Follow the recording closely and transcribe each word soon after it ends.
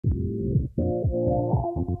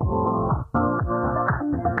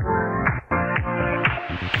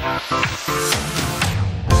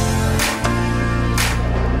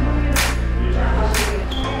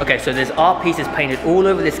Okay, so there's art pieces painted all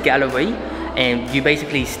over this gallery, and you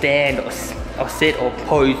basically stand or sit or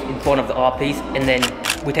pose in front of the art piece, and then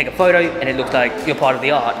we take a photo and it looks like you're part of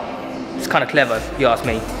the art. It's kind of clever, if you ask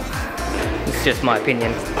me. It's just my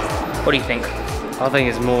opinion. What do you think? I think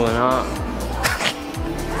it's more than art.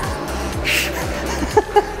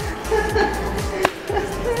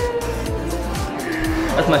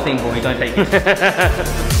 That's my thing, boy, don't take it.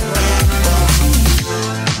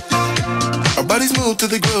 Our bodies move to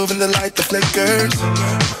the groove and the light that flickers.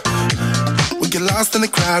 We get lost in the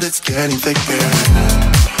crowd, it's getting thicker.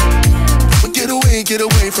 We get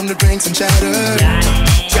away from the drinks and chatter.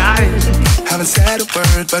 Haven't said a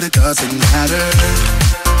word, but it doesn't matter.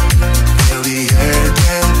 Feel the air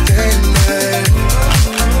get thinner.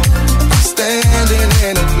 Standing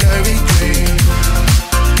in a blurry dream.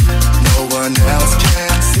 No one else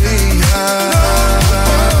can see us.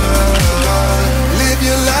 Live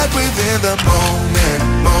your life within the moment,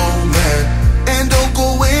 and don't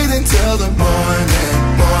go wait until the morning.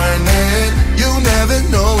 You never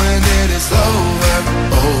know when it is over.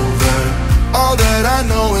 All that I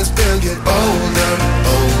know is we'll get older.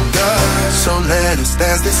 So let us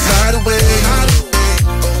dance this night away.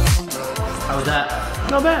 How was that?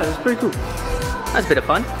 Not bad, it was pretty cool. That's a bit of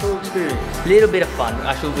fun. Cool experience. Little bit of fun.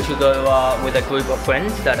 Actually, we should go with a group of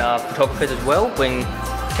friends that are photographers as well. Bring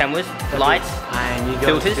cameras, lights, and you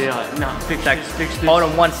filters. Fixtures. Hold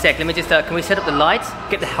on one sec. Let me just. Can we set up the lights?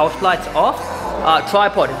 Get the house lights off.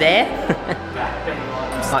 Tripod there.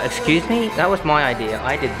 Excuse me. That was my idea.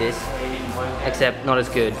 I did this, except not as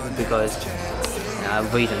good because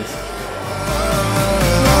reasons.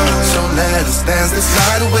 So let us dance this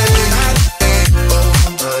night away.